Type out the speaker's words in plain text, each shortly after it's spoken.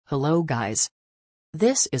Hello guys.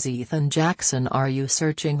 This is Ethan Jackson. Are you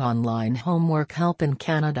searching online homework help in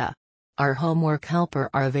Canada? Our homework helper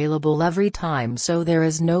are available every time, so there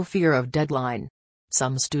is no fear of deadline.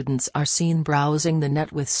 Some students are seen browsing the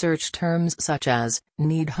net with search terms such as,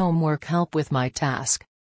 "Need homework help with my task."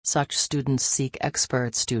 Such students seek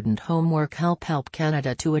expert student homework help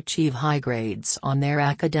Canada to achieve high grades on their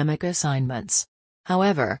academic assignments.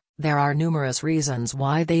 However, there are numerous reasons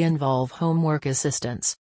why they involve homework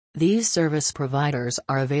assistance. These service providers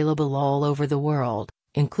are available all over the world,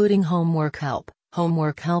 including Homework Help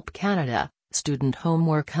Canada, Student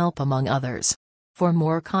Homework Help, among others. For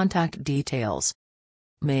more contact details,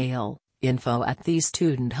 mail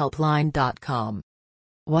info@thestudenthelpline.com.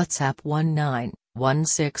 WhatsApp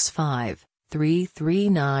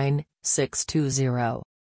 19-165-339-620.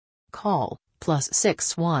 Call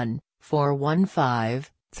 +61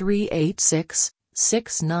 415 386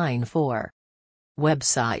 694.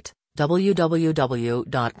 Website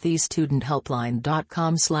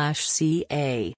www.thestudenthelpline.com/ca